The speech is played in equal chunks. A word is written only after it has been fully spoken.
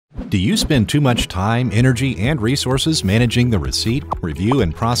Do you spend too much time, energy, and resources managing the receipt, review,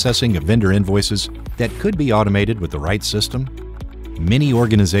 and processing of vendor invoices that could be automated with the right system? Many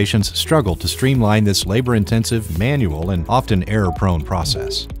organizations struggle to streamline this labor-intensive, manual, and often error-prone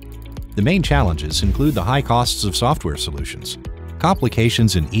process. The main challenges include the high costs of software solutions,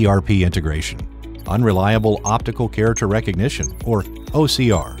 complications in ERP integration, unreliable optical character recognition, or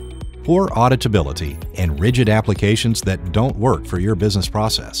OCR, poor auditability, and rigid applications that don't work for your business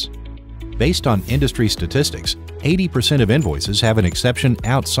process. Based on industry statistics, 80% of invoices have an exception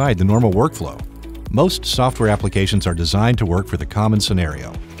outside the normal workflow. Most software applications are designed to work for the common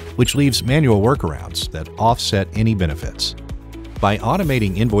scenario, which leaves manual workarounds that offset any benefits. By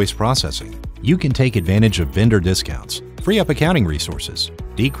automating invoice processing, you can take advantage of vendor discounts, free up accounting resources,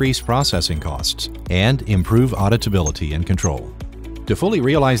 decrease processing costs, and improve auditability and control. To fully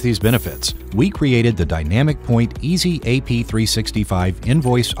realize these benefits, we created the DynamicPoint EasyAP365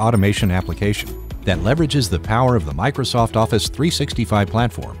 invoice automation application that leverages the power of the Microsoft Office 365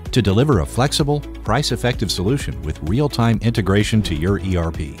 platform to deliver a flexible, price-effective solution with real-time integration to your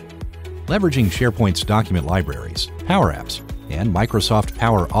ERP. Leveraging SharePoint's document libraries, Power Apps, and Microsoft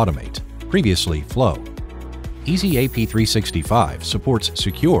Power Automate, previously Flow, EasyAP365 supports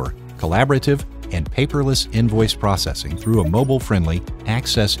secure, collaborative, and paperless invoice processing through a mobile-friendly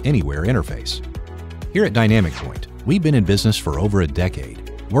Access Anywhere interface. Here at DynamicPoint, we've been in business for over a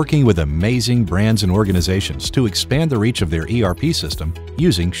decade, working with amazing brands and organizations to expand the reach of their ERP system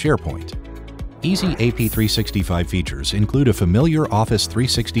using SharePoint. EasyAP365 features include a familiar Office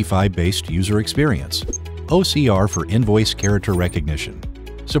 365-based user experience, OCR for invoice character recognition,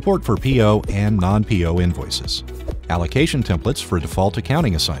 support for PO and non-PO invoices, allocation templates for default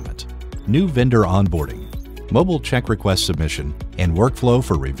accounting assignment, new vendor onboarding, mobile check request submission, and workflow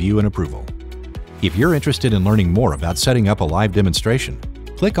for review and approval. If you're interested in learning more about setting up a live demonstration,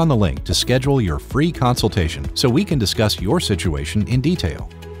 click on the link to schedule your free consultation so we can discuss your situation in detail.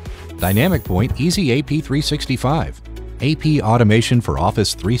 DynamicPoint EasyAP365, AP automation for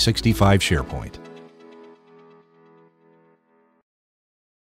Office 365 SharePoint.